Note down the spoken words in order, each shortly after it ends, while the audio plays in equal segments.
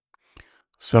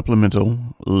Supplemental,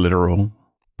 literal,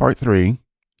 part 3,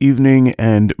 evening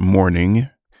and morning.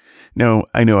 Now,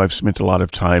 I know I've spent a lot of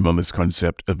time on this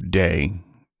concept of day.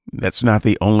 That's not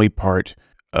the only part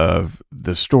of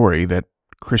the story that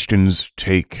Christians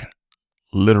take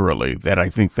literally, that I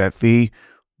think that the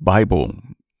Bible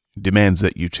demands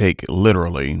that you take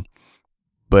literally.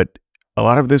 But a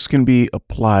lot of this can be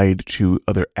applied to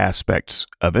other aspects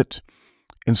of it,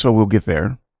 and so we'll get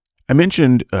there. I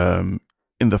mentioned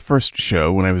in the first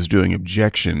show, when I was doing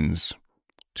objections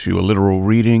to a literal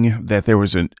reading, that there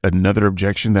was another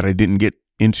objection that I didn't get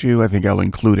into. I think I'll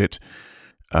include it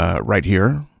right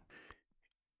here.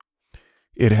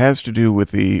 It has to do with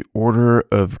the order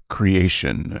of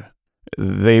creation.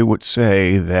 They would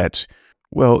say that,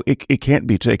 well, it can't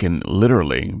be taken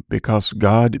literally because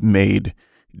God made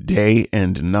day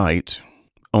and night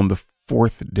on the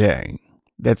fourth day.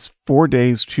 That's 4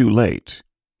 days too late.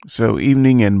 So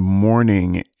evening and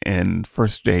morning and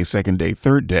first day, second day,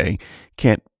 third day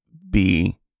can't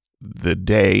be the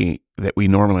day that we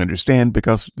normally understand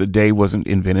because the day wasn't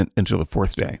invented until the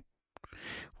fourth day.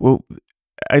 Well,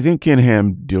 I think Ken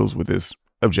Ham deals with this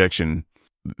objection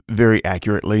very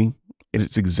accurately.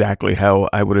 It's exactly how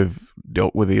I would have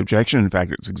dealt with the objection. In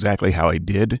fact, it's exactly how I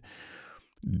did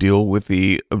deal with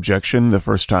the objection the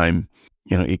first time,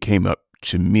 it came up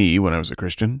to me when I was a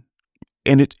Christian.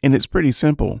 And it's pretty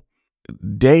simple.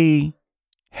 Day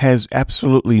has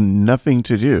absolutely nothing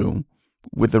to do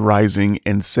with the rising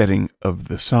and setting of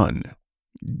the sun.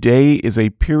 Day is a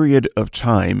period of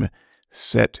time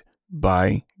set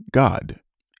by God.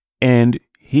 And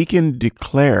he can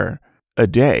declare a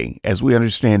day, as we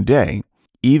understand day,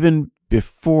 even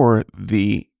before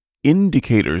the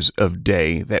indicators of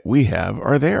day that we have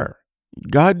are there.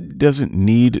 God doesn't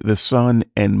need the sun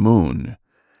and moon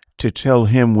to tell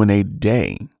him when a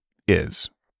day is.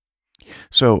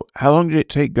 So how long did it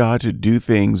take God to do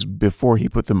things before he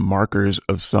put the markers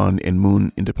of sun and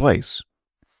moon into place?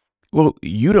 Well,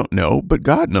 you don't know, but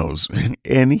God knows,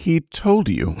 and he told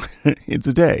you it's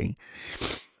a day.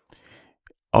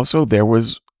 Also, there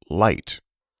was light.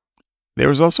 There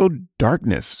was also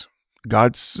darkness.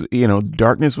 Darkness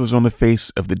was on the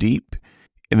face of the deep,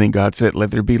 and then God said,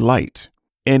 "Let there be light."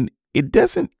 And it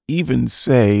doesn't even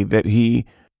say that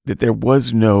there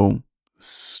was no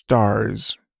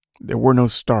stars. There were no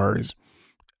stars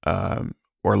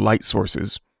or light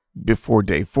sources before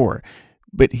day 4.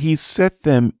 But he set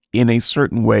them in a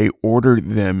certain way, ordered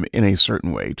them in a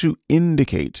certain way to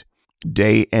indicate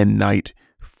day and night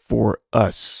for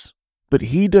us. But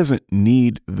he doesn't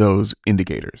need those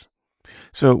indicators.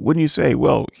 So when you say,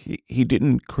 well, he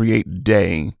didn't create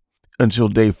day until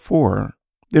day 4,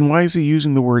 then why is he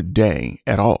using the word day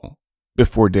at all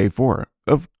before day 4?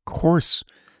 Of course,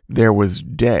 there was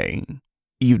day,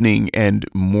 evening and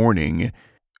morning.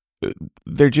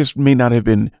 There just may not have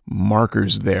been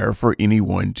markers there for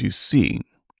anyone to see.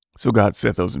 So God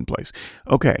set those in place.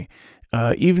 Okay,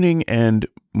 evening and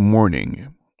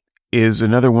morning is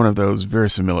another one of those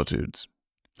verisimilitudes.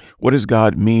 What does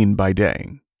God mean by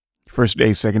day? First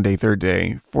day, second day, third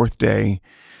day, fourth day,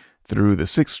 through the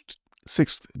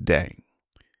sixth day.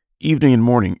 Evening and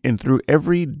morning, and through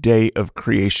every day of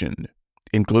creation,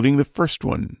 including the first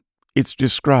one, it's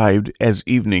described as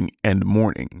evening and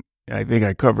morning. I think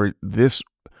I covered this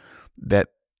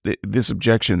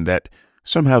objection that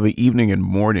somehow the evening and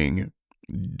morning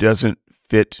doesn't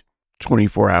fit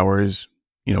 24 hours,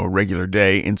 a regular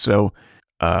day, and so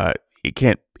it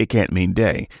can't mean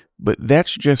day. But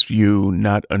that's just you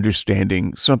not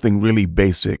understanding something really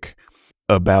basic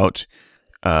about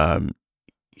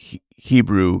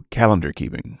Hebrew calendar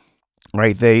keeping,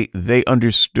 right? They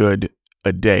understood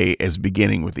a day as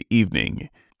beginning with the evening,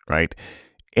 right?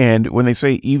 And when they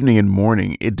say evening and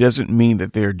morning, it doesn't mean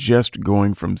that they're just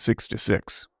going from 6 to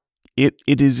 6. It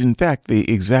is, in fact,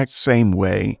 the exact same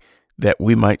way that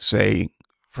we might say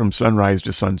from sunrise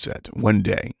to sunset, one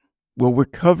day. Well, we're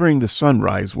covering the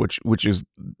sunrise, which is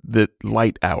the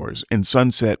light hours, and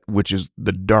sunset, which is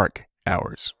the dark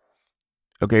hours.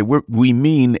 Okay, we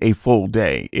mean a full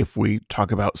day if we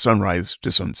talk about sunrise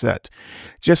to sunset,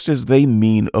 just as they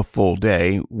mean a full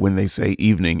day when they say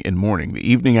evening and morning.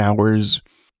 The evening hours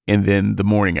and then the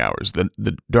morning hours,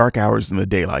 the dark hours and the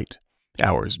daylight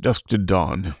hours, dusk to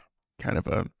dawn, kind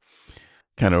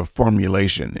of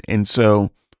formulation. And so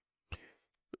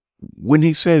when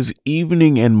he says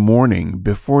evening and morning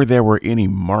before there were any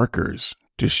markers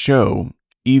to show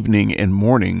evening and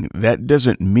morning, that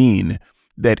doesn't mean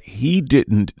that he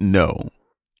didn't know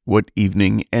what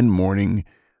evening and morning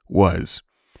was.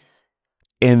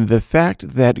 And the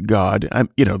fact that God,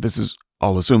 this is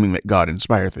all assuming that God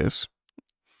inspired this,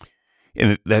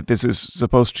 and that this is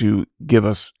supposed to give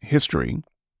us history,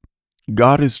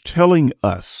 God is telling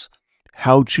us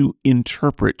how to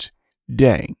interpret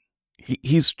day.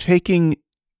 He's taking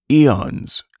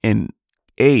eons and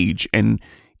age and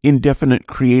indefinite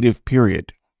creative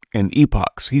period and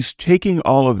epochs. He's taking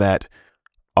all of that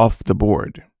off the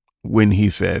board when he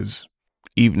says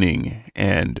evening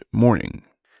and morning.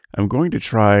 I'm going to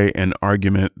try an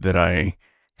argument that I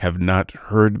have not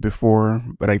heard before,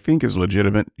 but I think is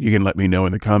legitimate. You can let me know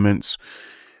in the comments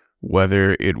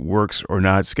whether it works or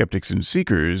not.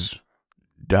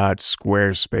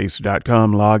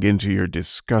 skepticsandseekers.squarespace.com. Log into your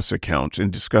Discuss account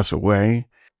and discuss away.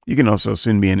 You can also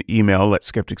send me an email at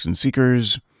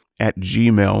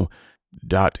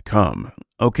skepticsandseekers@gmail.com.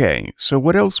 Okay, so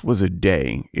what else was a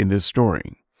day in this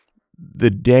story? The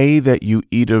day that you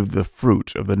eat of the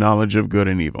fruit of the knowledge of good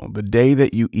and evil, the day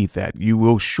that you eat that, you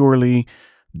will surely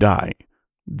die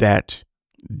that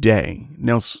day.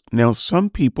 Now, some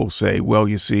people say, well,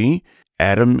 you see,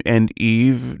 Adam and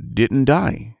Eve didn't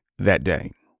die that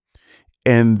day.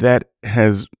 And that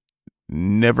has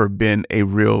never been a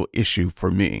real issue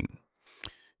for me,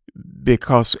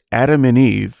 because Adam and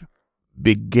Eve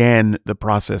began the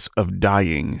process of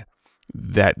dying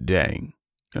that day.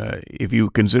 If you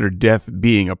consider death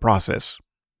being a process,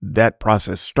 that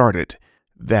process started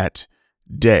that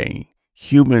day.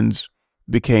 Humans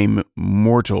became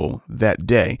mortal that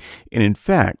day. And in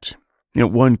fact,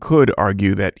 one could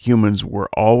argue that humans were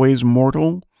always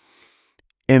mortal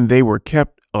and they were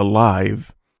kept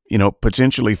alive,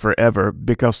 potentially forever,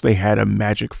 because they had a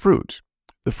magic fruit,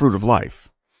 the fruit of life.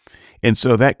 And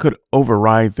so that could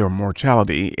override their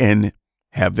mortality and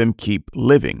have them keep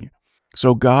living.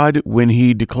 So God, when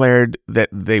he declared that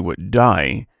they would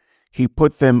die, he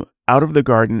put them out of the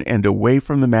garden and away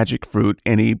from the magic fruit,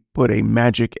 and he put a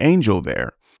magic angel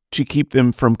there to keep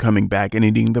them from coming back and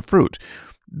eating the fruit.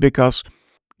 Because,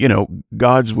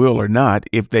 God's will or not,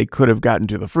 if they could have gotten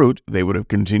to the fruit, they would have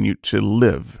continued to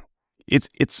live. It's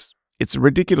a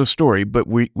ridiculous story, but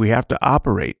we have to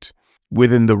operate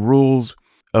within the rules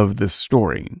of the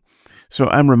story. So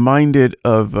I'm reminded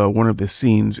of one of the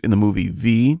scenes in the movie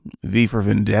V for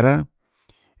Vendetta.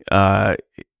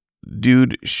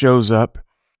 Dude shows up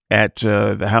at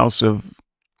the house of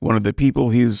one of the people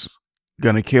he's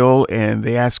going to kill, and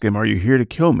they ask him, "Are you here to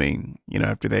kill me?"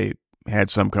 After they had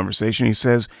some conversation, he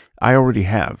says, "I already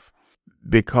have,"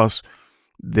 because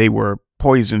they were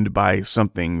poisoned by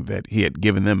something that he had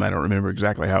given them. I don't remember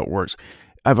exactly how it works.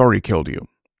 "I've already killed you."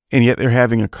 And yet they're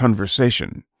having a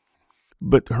conversation.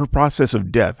 But her process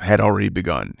of death had already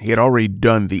begun. He had already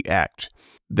done the act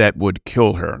that would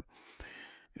kill her.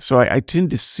 So I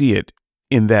tend to see it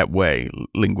in that way,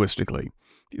 linguistically,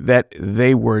 that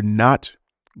they were not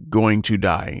going to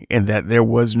die and that there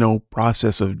was no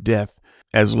process of death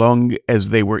as long as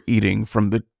they were eating from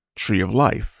the tree of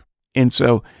life. And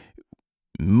so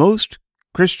most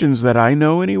Christians that I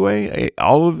know anyway,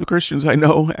 all of the Christians I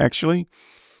know actually,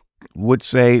 would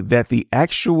say that the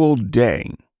actual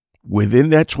day within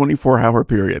that 24-hour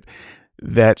period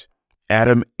that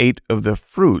Adam ate of the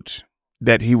fruit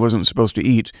that he wasn't supposed to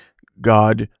eat,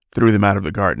 God threw them out of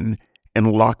the garden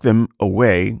and locked them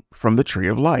away from the tree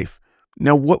of life.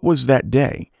 Now, what was that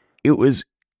day? It was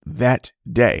that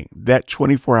day, that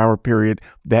 24-hour period,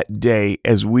 that day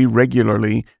as we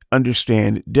regularly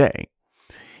understand day.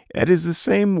 That is the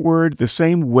same word, the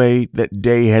same way that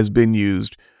day has been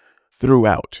used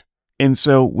throughout. And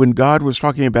so when God was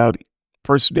talking about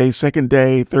first day, second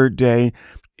day, third day,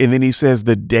 and then he says,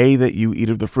 the day that you eat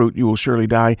of the fruit, you will surely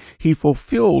die, he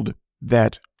fulfilled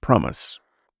that promise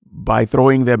by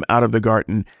throwing them out of the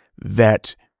garden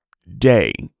that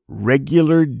day,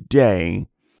 regular day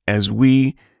as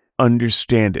we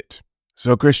understand it.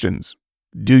 So Christians,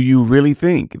 do you really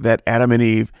think that Adam and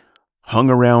Eve hung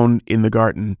around in the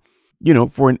garden,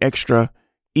 for an extra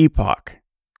epoch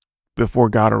before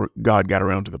God got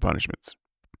around to the punishments?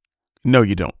 No,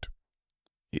 you don't.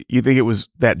 You think it was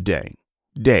that day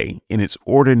in its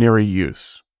ordinary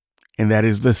use. And that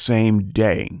is the same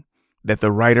day that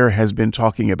the writer has been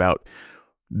talking about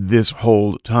this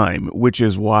whole time, which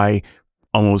is why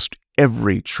almost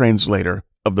every translator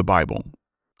of the Bible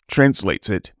translates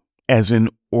it as an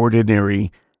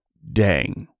ordinary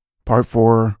day. Part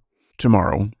 4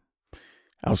 tomorrow.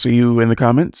 I'll see you in the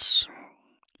comments.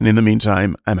 And in the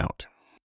meantime, I'm out.